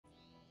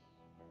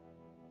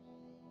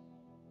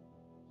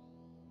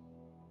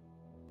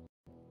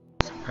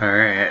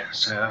Alright,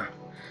 so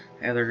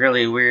I had a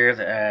really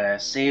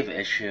weird save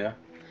issue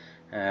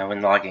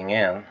when logging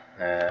in.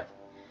 For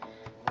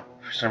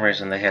some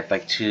reason they had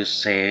like two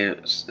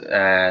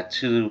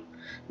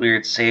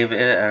weird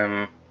saves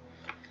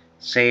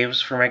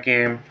for my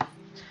game.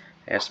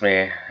 Asked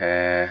me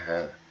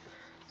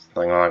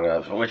something along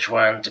of which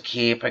one to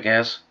keep, I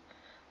guess.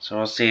 So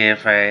we'll see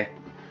if I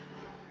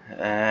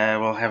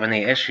will have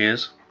any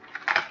issues.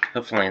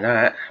 Hopefully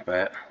not,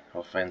 but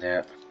we'll find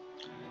out.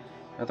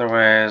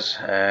 Otherwise,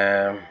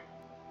 I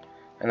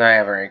know I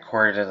haven't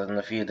recorded in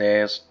a few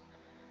days.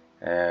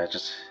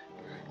 Just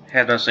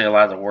had mostly a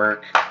lot of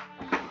work.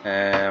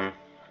 Yeah,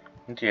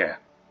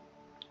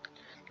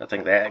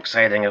 nothing that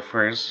exciting, of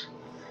course.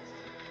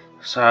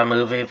 Saw a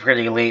movie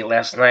pretty late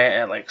last night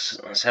at like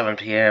 7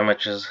 p.m.,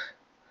 which is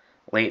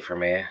late for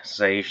me,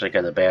 since I usually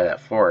go to bed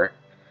at 4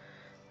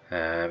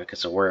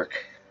 because of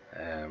work.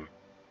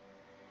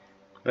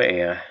 But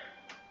yeah,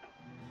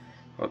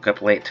 woke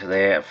up late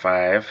today at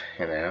 5,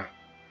 you know.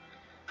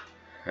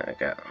 I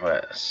got,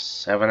 what,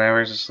 7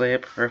 hours of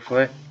sleep,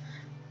 roughly?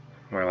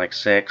 More like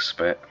 6,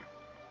 but,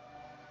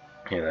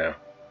 you know.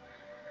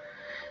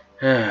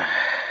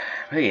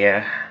 But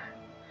yeah,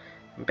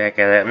 I'm back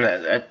at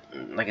it.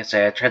 Like I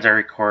said, I try to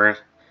record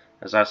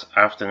as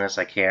often as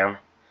I can,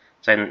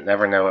 so I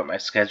never know what my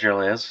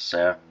schedule is,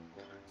 so,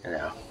 you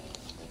know.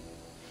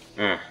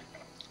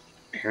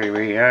 Here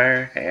we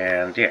are,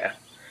 and yeah,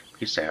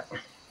 peace out.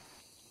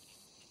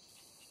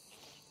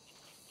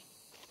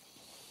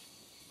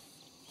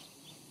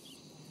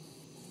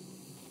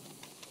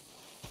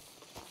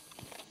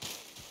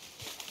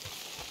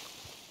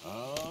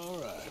 All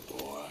right,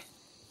 boy.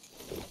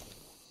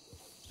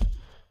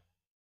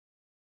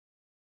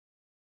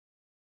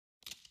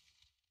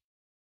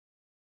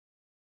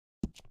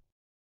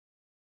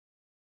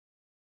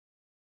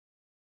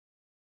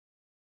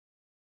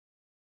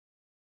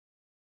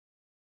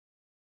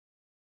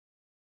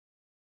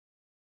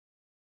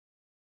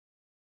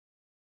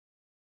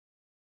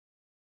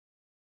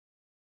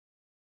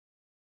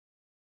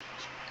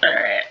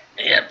 Alright,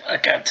 yep, I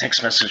got a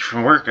text message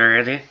from work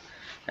already.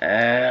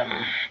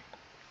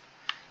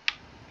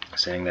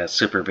 Saying that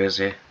super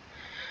busy.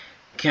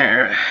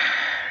 Can't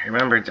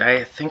remember,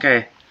 I think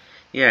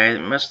yeah, I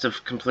must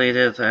have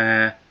completed,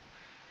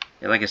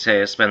 like I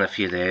say, it's been a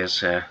few days,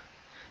 so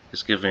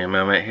just give me a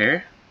moment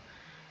here.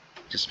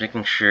 Just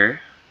making sure.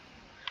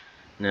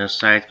 No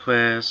side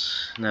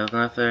quests, no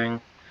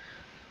nothing.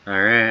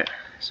 Alright,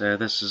 so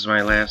this is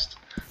my last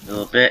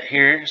little bit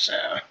here,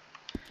 so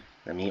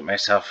let me mute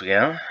myself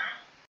again.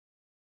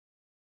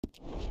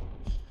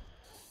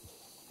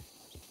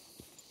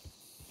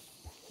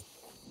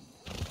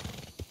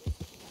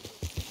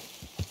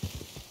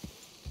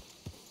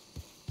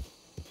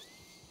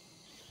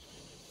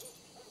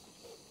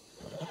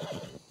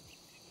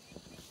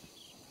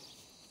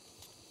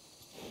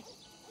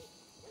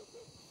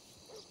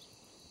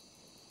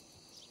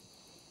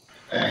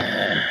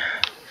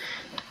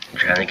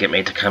 Trying to get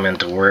me to come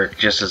into work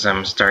just as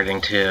I'm starting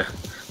to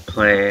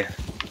play.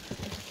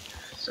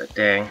 So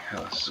dang,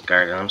 oh, this is a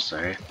garden, I'm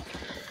sorry.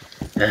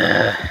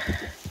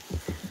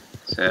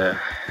 So,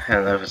 I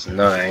don't know if it's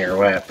annoying or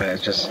what, but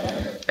it's just,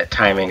 that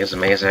timing is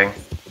amazing.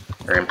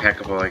 Or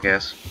impeccable, I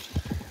guess.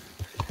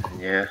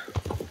 Yeah.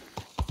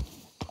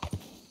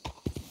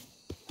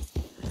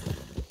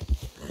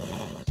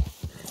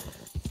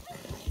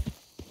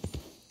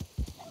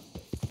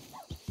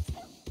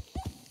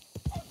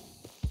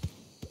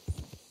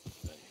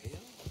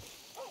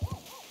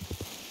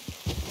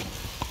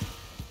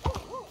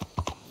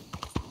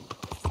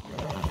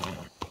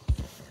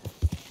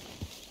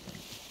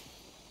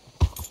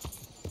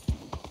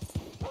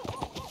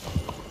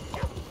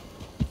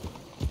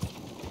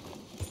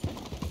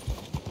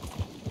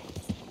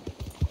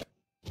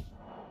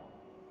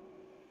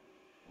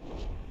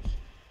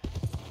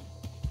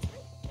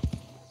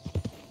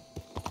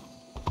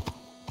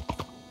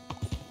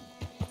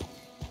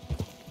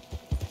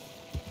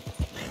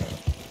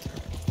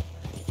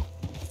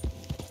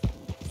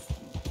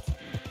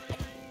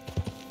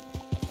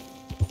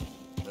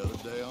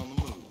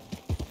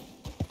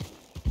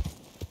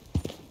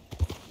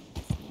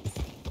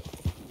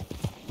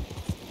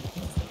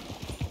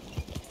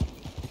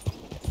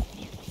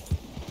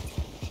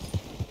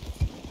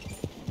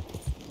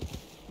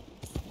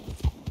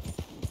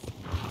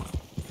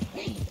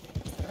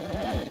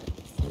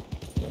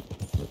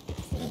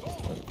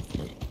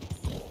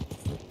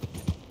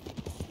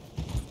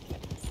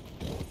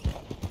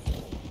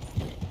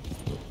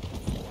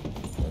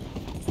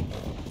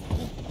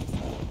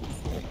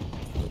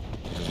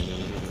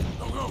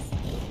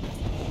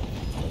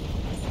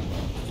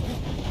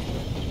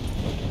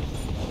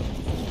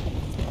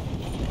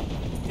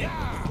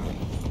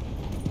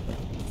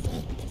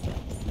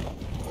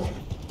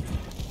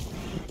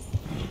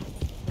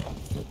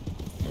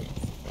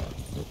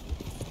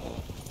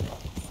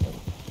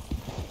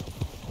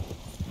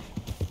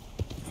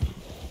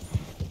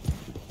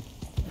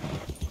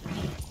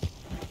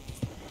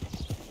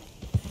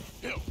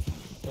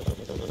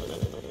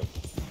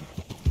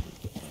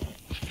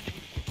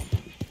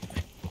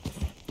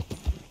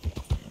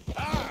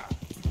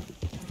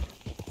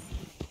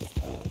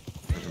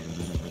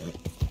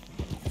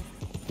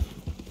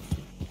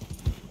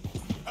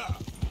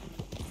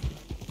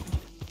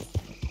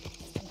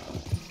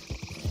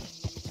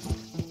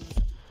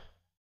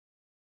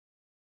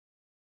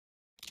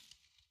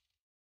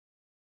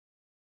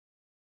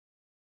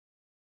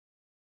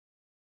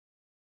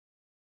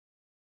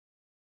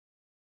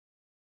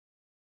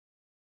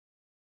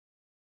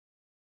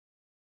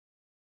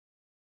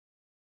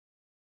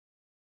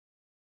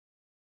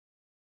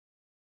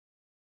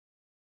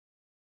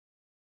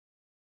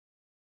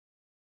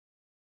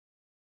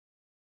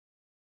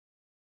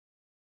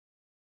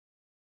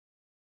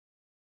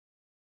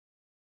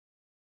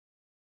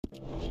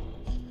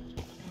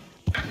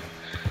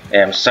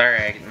 Yeah, I'm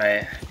sorry,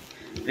 my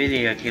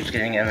video keeps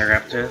getting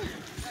interrupted.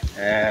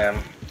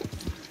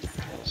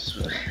 It's,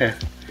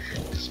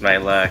 it's my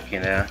luck, you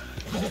know.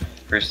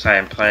 First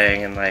time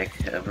playing in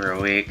like over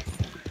a week,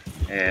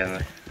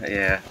 and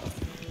yeah,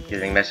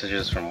 getting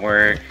messages from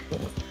work.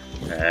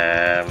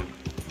 Yeah,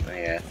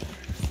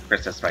 of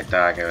course that's my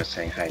dog I was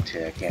saying hi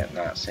to. I can't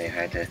not say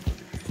hi to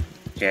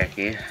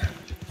Jackie.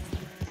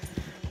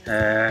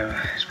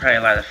 There's probably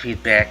a lot of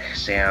feedback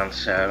sound,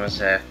 so I'm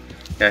gonna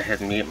go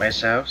ahead and mute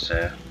myself.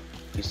 So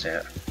peace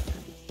out.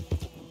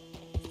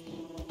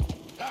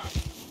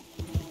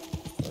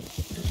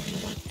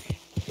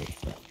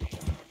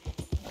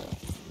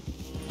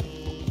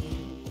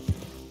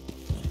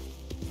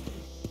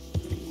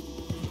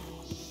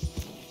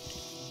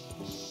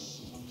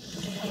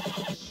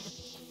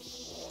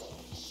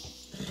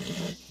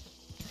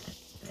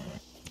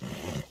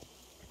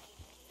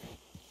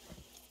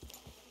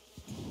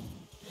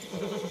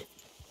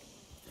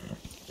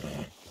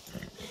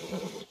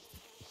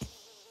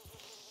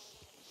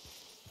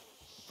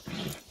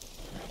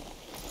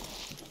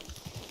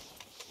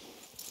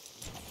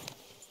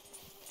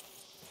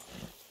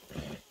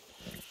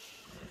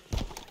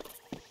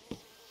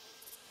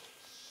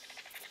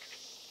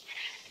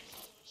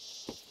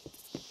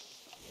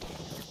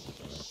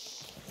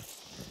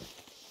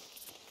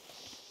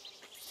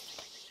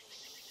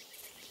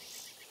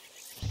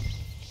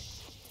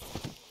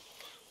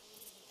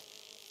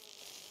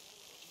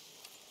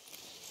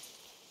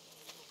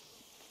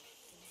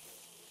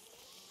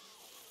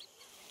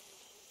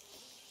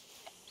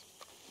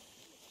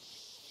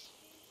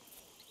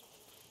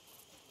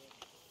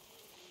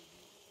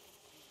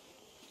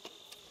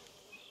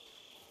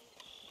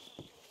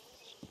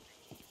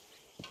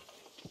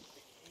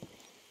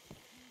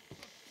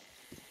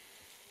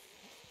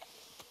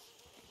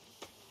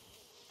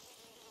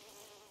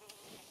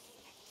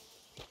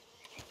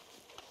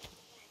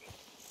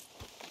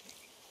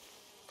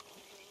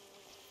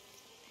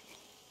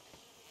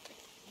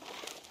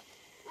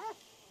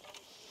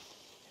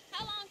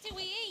 How long till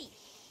we eat?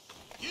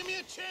 Give me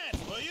a chance,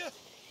 will you?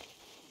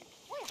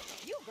 Well,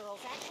 you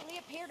girls actually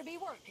appear to be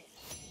working.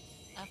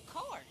 Of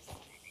course.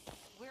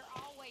 We're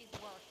always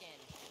working.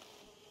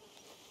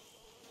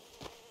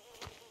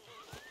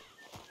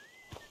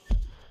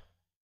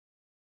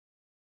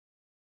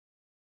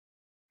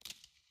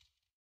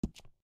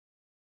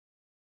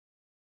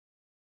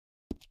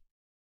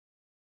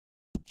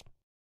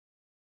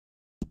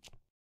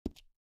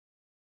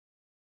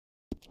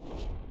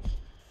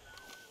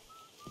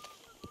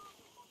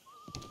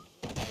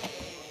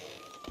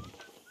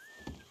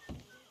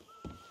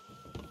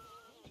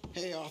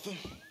 Hey, Arthur.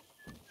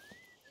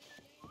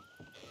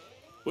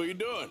 What you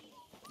doing?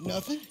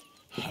 Nothing.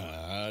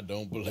 I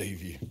don't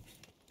believe you.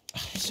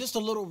 It's just a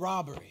little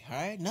robbery, all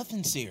right?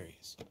 Nothing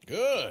serious.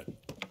 Good.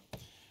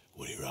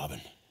 What are you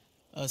robbing?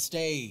 A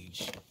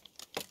stage.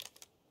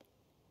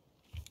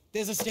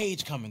 There's a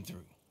stage coming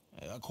through.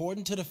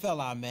 According to the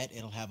fella I met,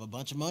 it'll have a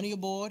bunch of money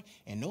aboard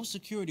and no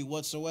security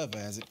whatsoever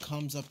as it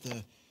comes up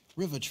the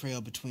river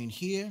trail between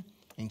here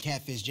and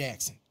Catfish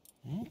Jackson.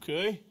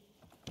 Okay.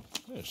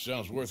 That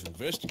sounds worth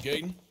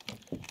investigating.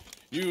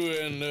 You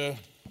and,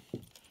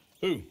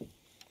 who?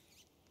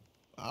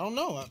 I don't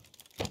know.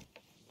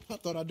 I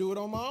thought I'd do it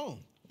on my own.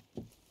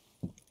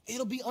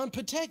 It'll be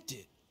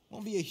unprotected.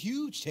 Won't be a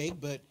huge take,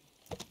 but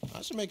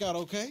I should make out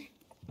okay.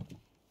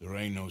 There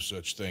ain't no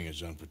such thing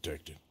as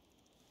unprotected.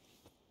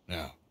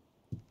 Now,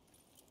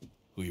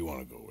 who you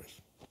want to go with?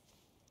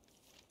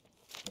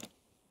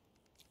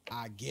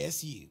 I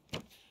guess you.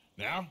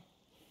 Now?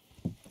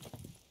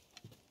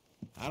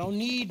 I don't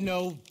need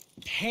no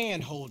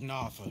hand-holding,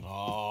 Arthur.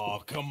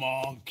 Oh, come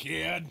on,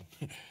 kid.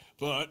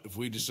 But if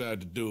we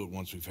decide to do it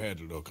once we've had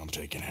a look, I'm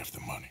taking half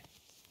the money.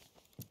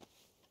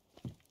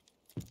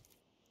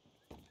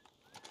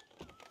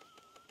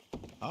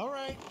 All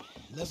right,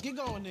 let's get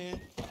going then.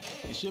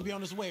 It should be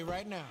on its way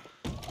right now.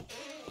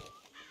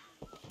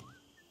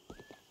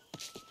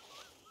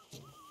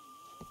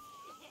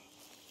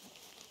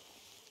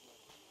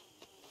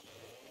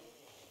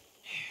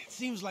 It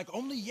seems like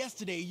only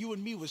yesterday you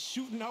and me was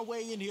shooting our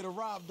way in here to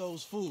rob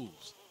those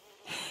fools.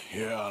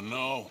 Yeah, I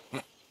know.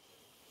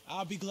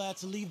 I'll be glad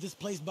to leave this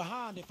place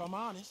behind if I'm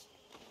honest.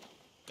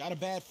 Got a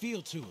bad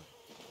feel to it.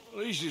 At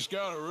least it's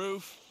got a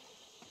roof.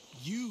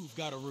 You've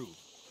got a roof.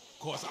 Of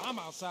course, I'm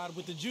outside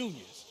with the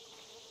juniors.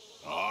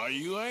 Oh,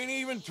 you ain't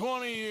even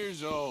 20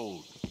 years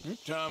old. Your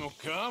time will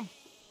come.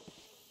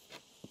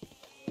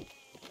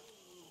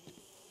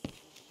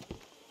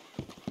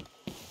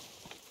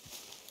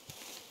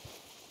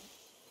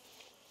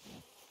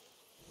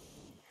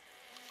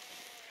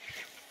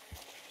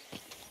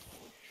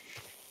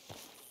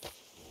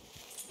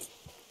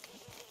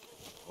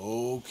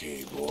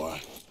 Okay,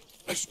 boy.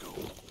 Let's go.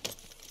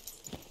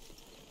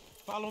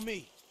 Follow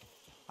me.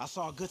 I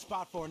saw a good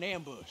spot for an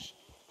ambush.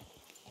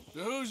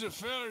 So who's the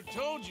feller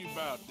told you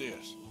about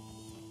this?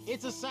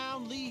 It's a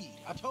sound lead,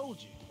 I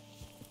told you.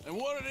 And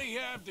what did he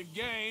have to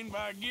gain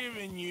by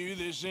giving you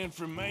this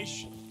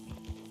information?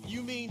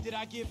 You mean, did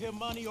I give him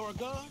money or a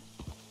gun?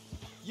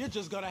 You're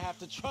just gonna have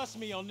to trust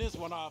me on this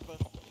one, Arthur.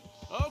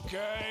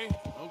 Okay,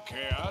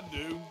 I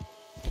do.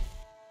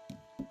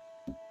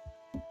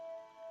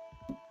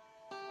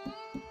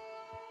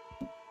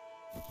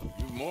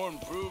 You've more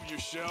improved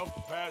yourself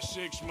the past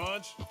 6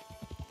 months.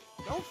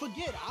 Don't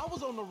forget, I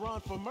was on the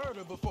run for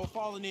murder before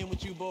falling in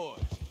with you boys.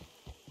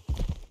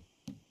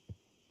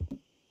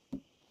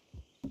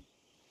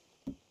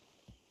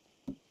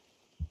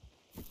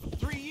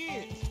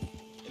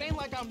 It ain't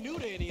like I'm new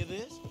to any of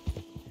this.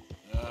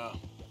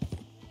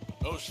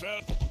 Those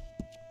fellas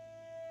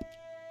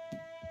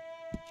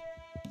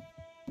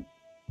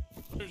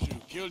who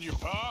killed your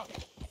pa?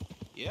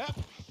 Yep.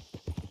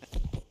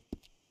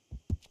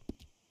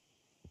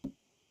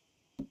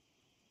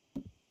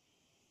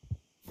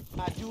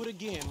 I'd do it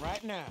again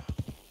right now.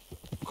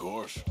 Of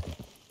course.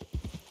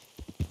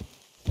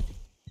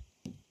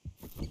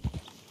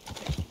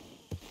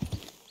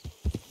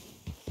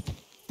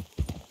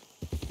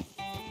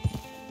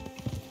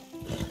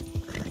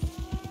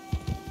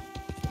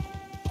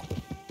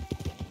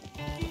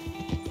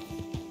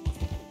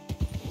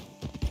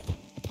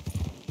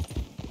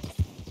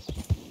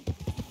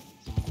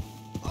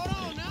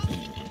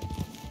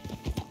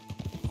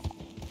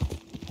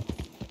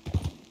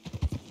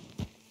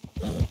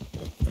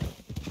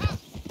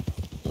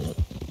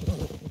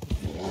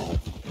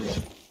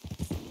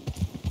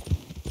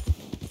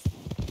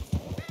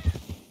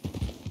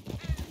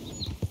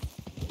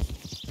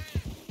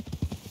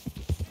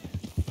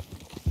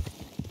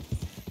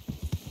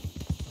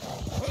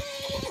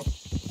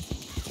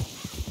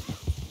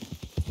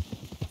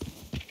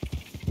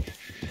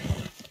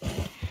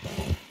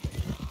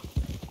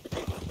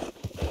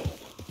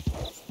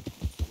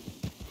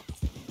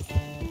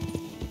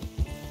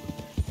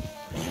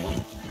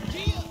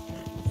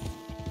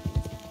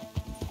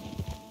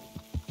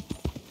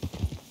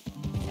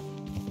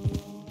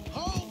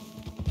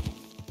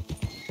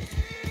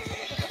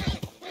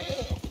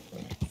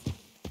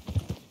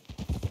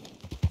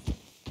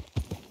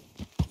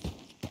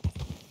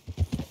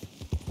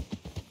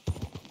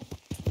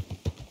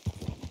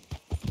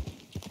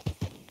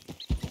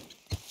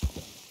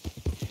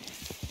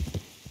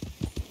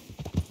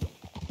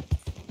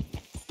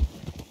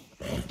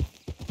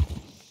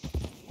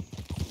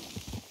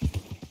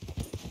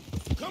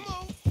 Come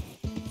on.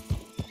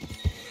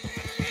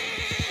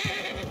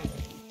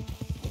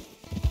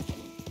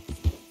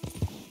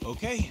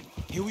 Okay,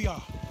 here we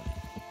are.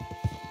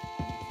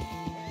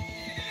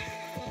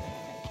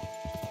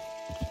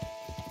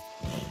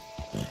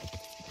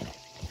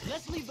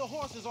 Let's leave the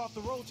horses off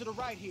the road to the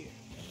right here.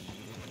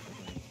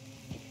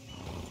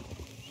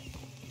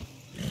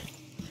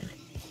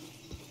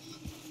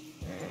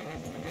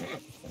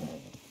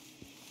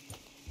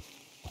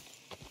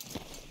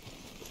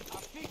 I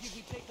figured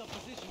we take up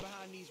position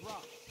behind these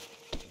rocks.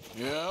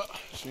 Yeah,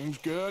 seems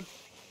good.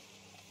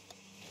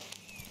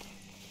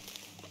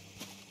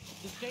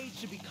 The stage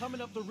should be coming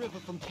up the river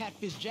from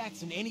Catfish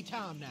Jackson any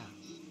time now.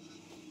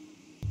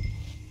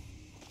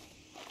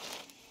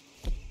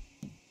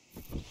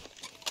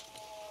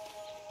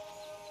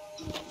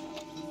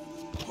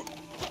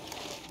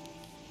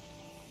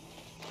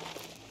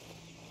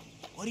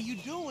 What are you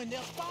doing?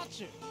 They'll spot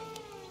you.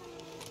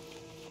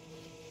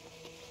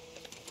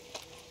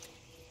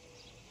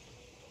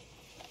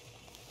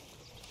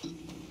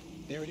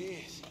 There it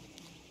is.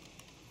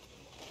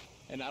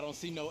 And I don't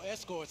see no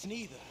escorts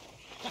neither.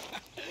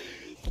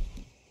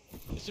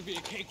 This should be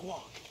a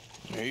cakewalk.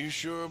 Are you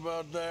sure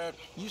about that?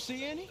 You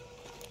see any?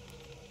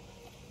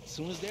 As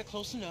soon as they're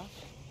close enough,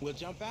 we'll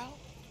jump out,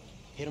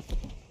 hit them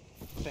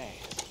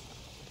fast.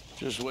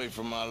 Just wait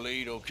for my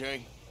lead,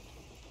 okay?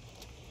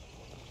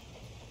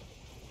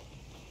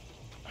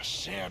 I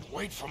said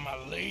wait for my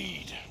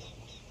lead.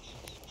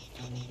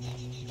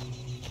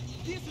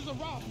 This is a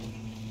robbery.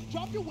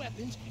 Drop your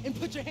weapons and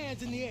put your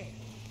hands in the air.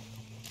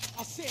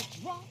 I said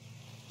drop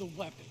the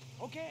weapon.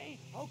 Okay,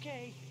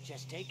 okay,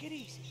 just take it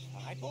easy.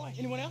 All right, boy?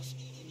 Anyone else?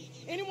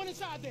 Anyone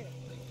inside there?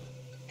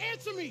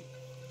 Answer me!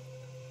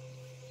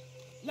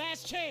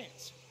 Last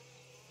chance.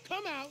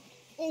 Come out,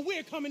 or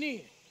we're coming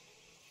in.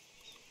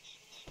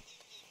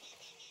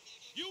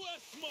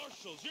 U.S.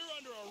 Marshals, you're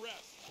under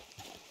arrest.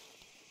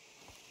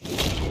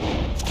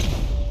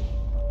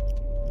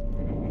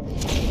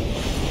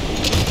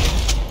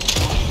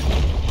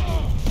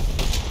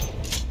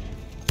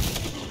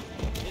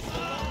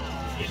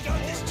 You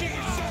done this to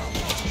yourself!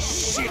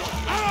 Shit!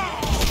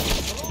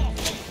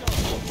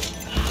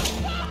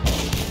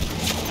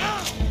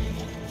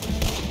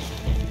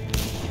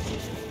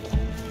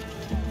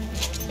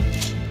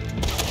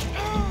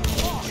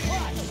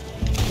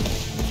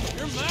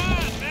 You're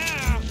mine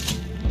now!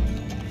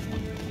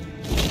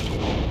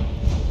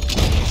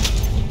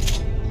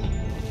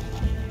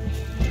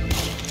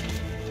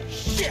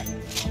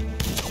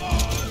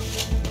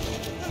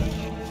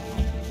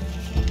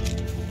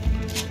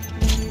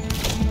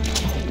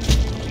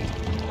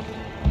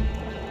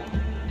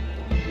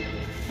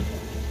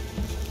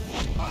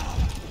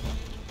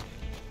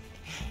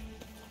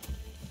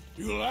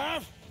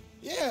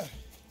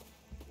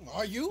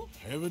 Are you?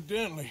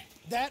 Evidently.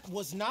 That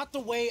was not the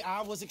way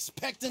I was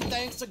expecting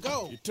things to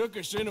go. You took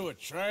us into a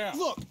trap.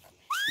 Look,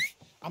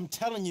 I'm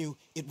telling you,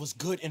 it was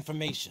good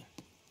information.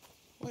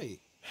 Wait.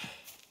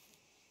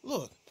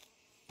 Look,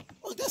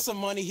 there's some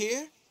money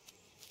here.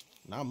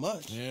 Not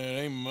much. Yeah,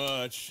 it ain't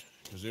much,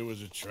 because it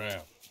was a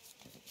trap.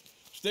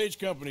 Stage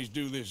companies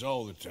do this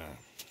all the time.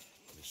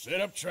 They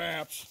set up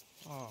traps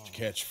to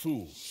catch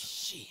fools.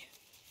 Shit.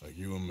 Like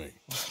you and me.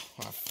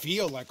 I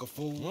feel like a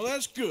fool. Well,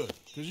 that's good,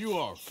 because you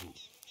are a fool.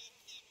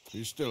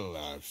 You're still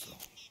alive, so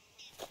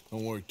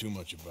don't worry too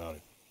much about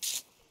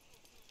it.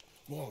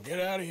 Come on,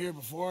 get out of here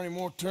before any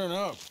more turn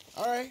up.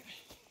 All right.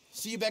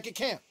 See you back at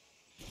camp.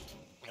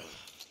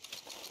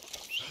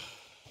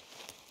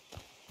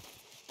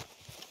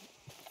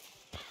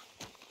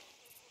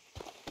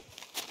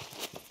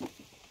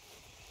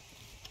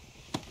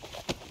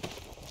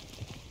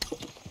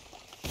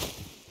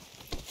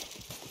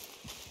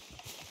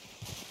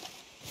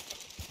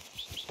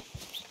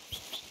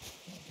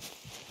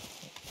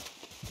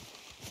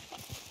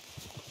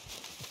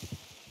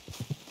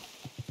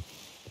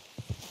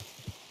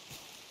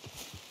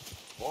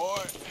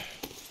 Boy.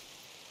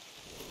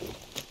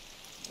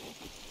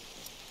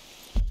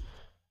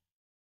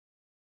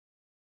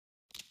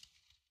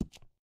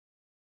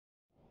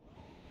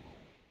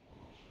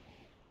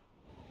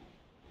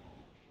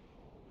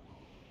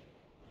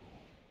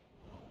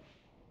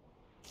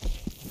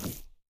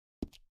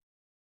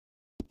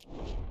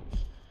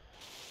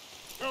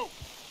 Go.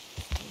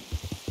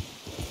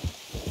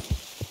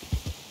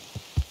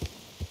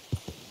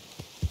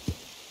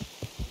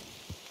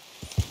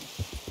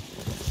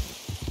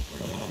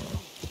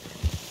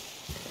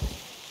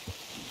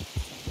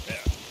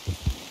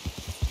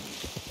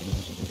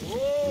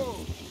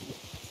 Whoa!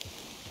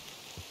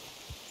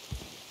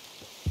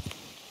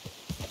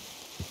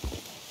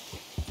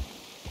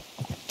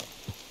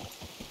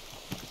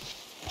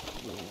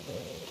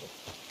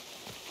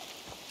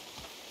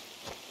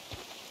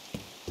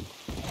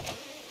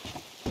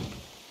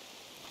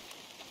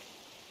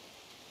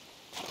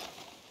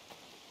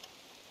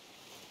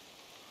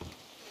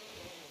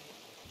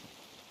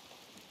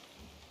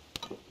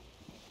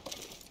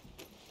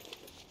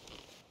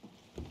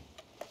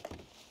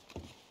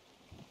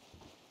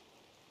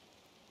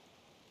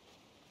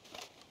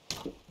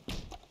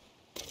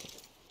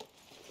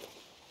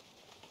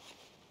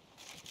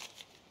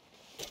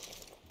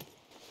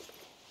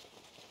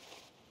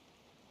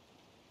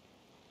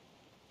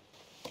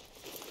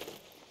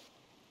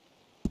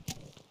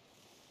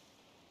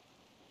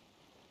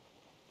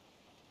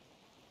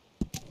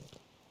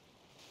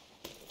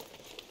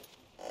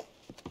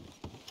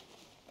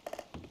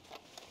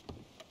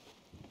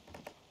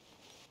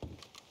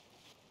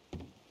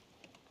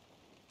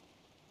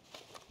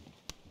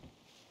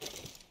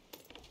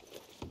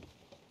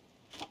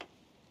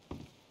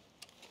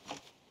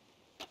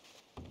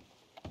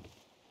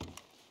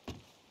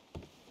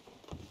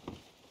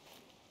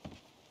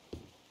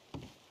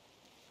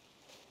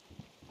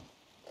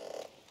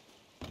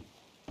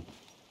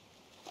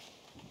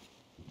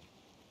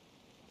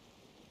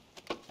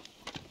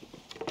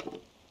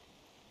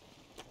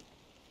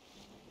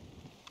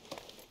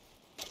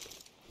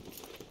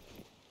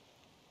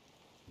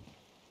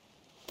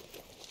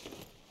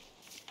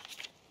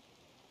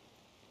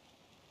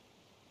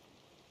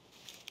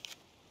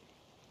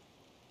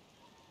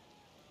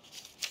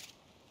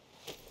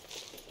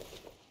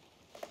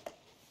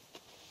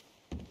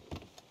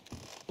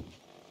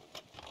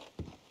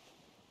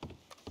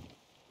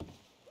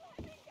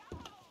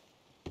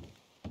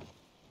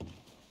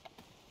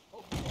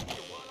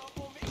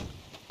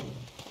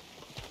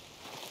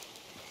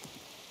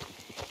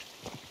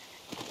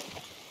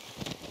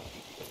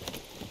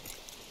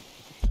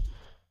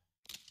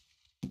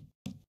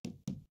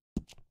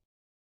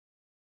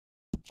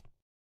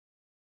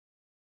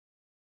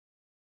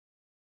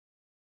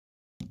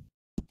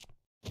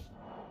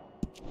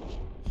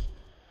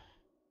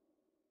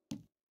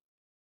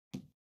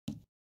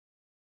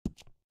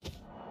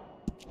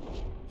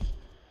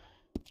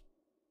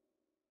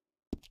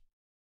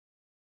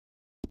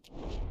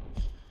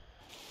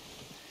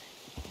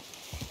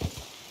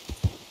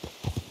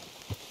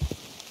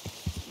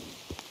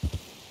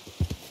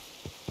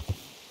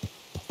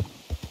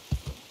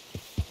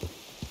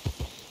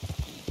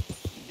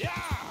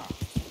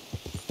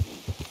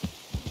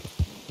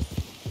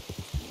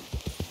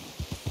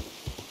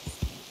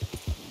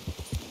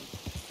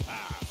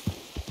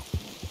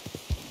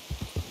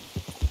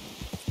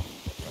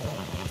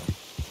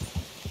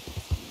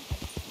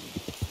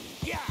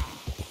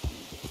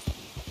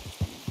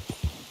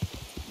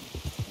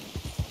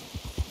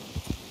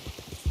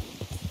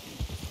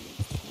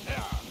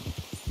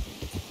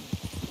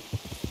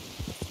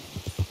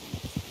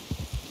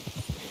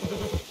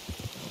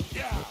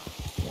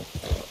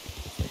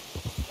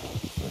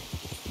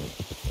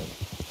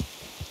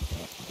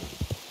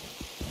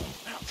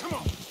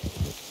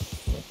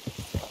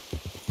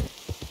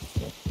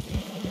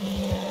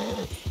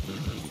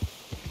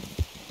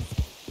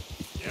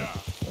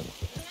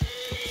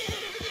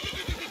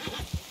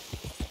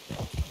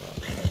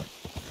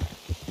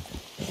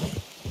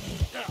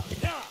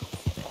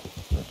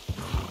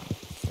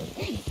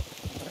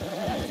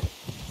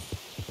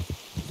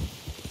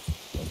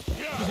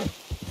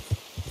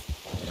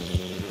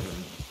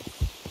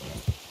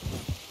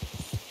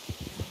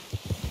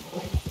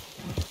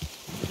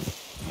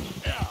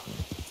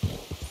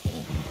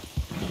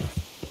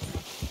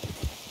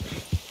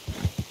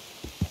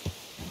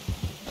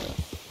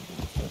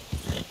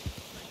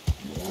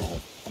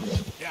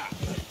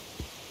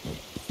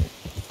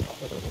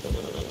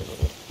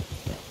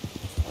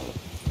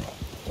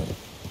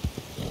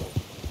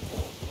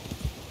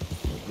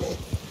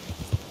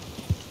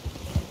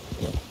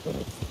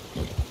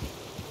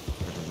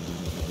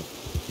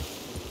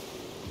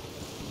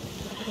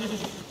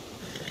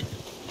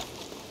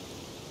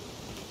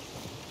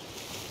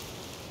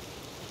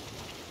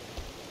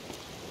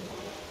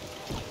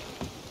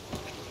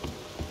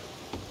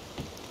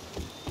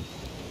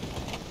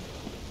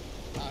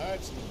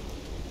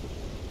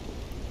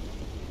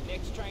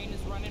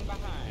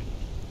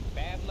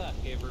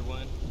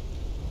 everyone.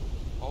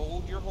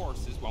 Hold your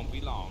horses, won't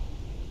be long.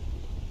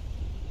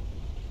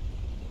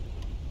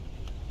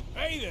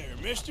 Hey there,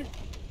 mister.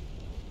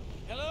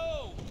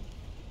 Hello.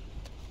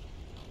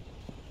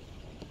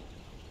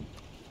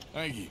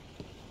 Thank you.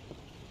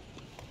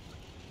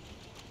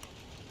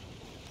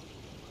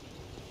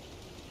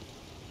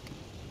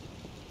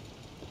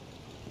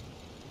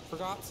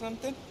 Forgot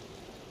something?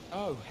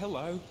 Oh,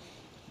 hello.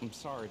 I'm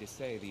sorry to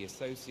say the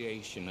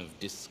Association of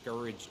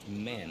Discouraged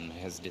Men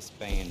has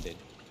disbanded.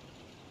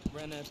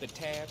 Run up a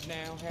tab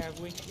now, have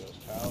we?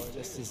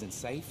 This isn't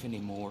safe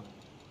anymore.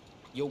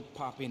 You'll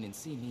pop in and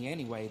see me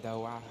anyway,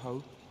 though, I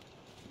hope.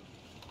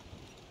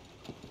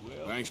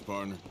 Well, thanks,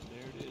 partner.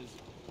 There it is.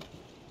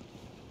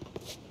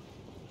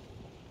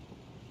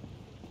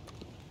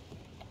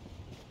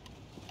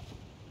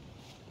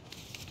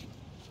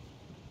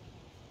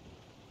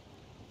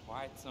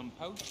 Quite some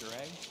poacher,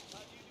 eh?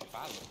 If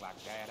I looked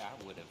like that,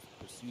 I would have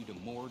pursued a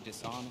more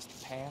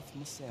dishonest path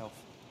myself.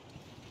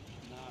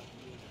 Not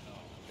good at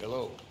all.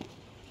 Hello.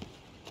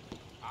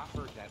 I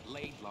heard that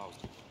Laidlaw's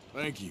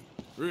Thank you.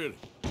 Really.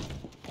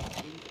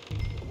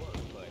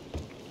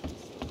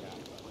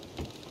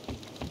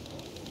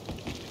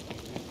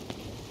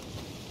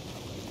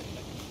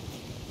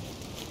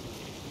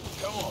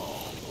 Come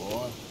on,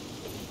 boy.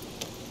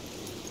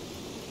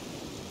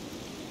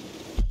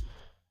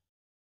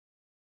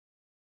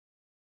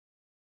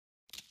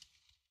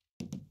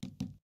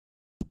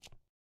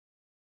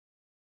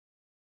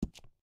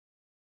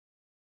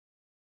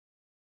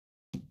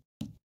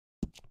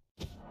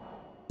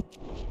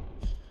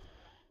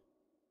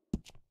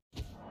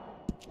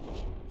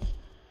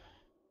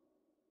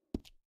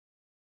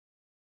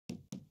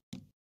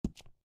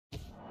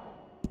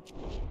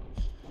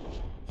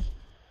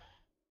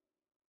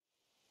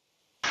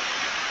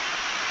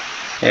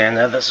 Yeah, I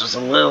know this was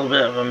a little bit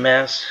of a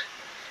mess.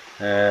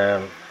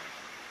 I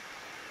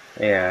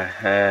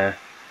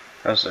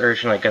was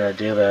originally going to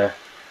do the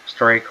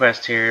story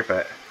quest here,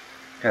 but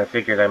kind of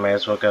figured I might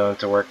as well go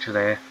into work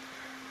today.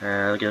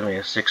 It'll give me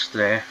a 6th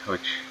day,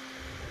 which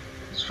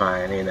is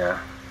fine, you know.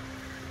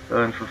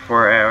 Going for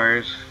 4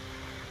 hours.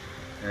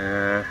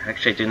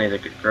 Actually, I do need a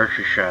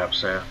grocery shop,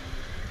 so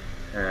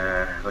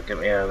it'll get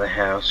me out of the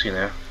house, you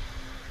know,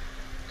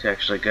 to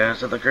actually go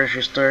to the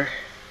grocery store.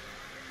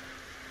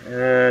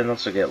 And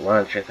also get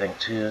lunch, I think,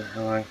 too.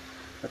 How long?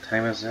 What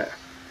time is it?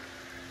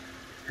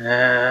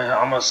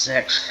 Almost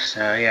 6.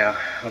 So yeah,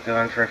 I'll go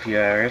on for a few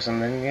hours,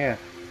 and then yeah.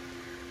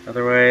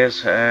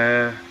 Otherwise,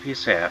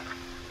 peace out.